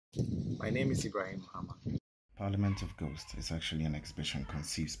My name is Ibrahim Mahama. Parliament of Ghosts is actually an exhibition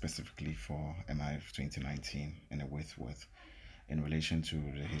conceived specifically for MIF 2019 in a Whitworth in relation to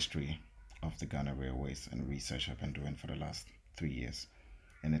the history of the Ghana Railways and research I've been doing for the last 3 years.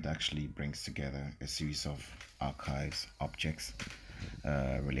 And it actually brings together a series of archives, objects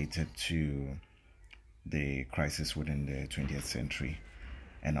related to the crisis within the 20th century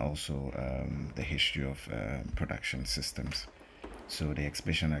and also the history of production systems. So the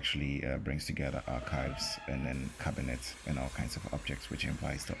exhibition actually brings together archives and then cabinets and all kinds of objects, which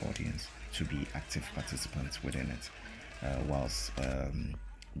invites the audience to be active participants within it, whilst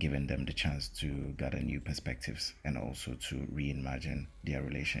giving them the chance to gather new perspectives and also to reimagine their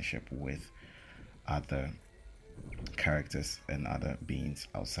relationship with other characters and other beings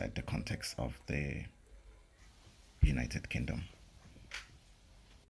outside the context of the United Kingdom.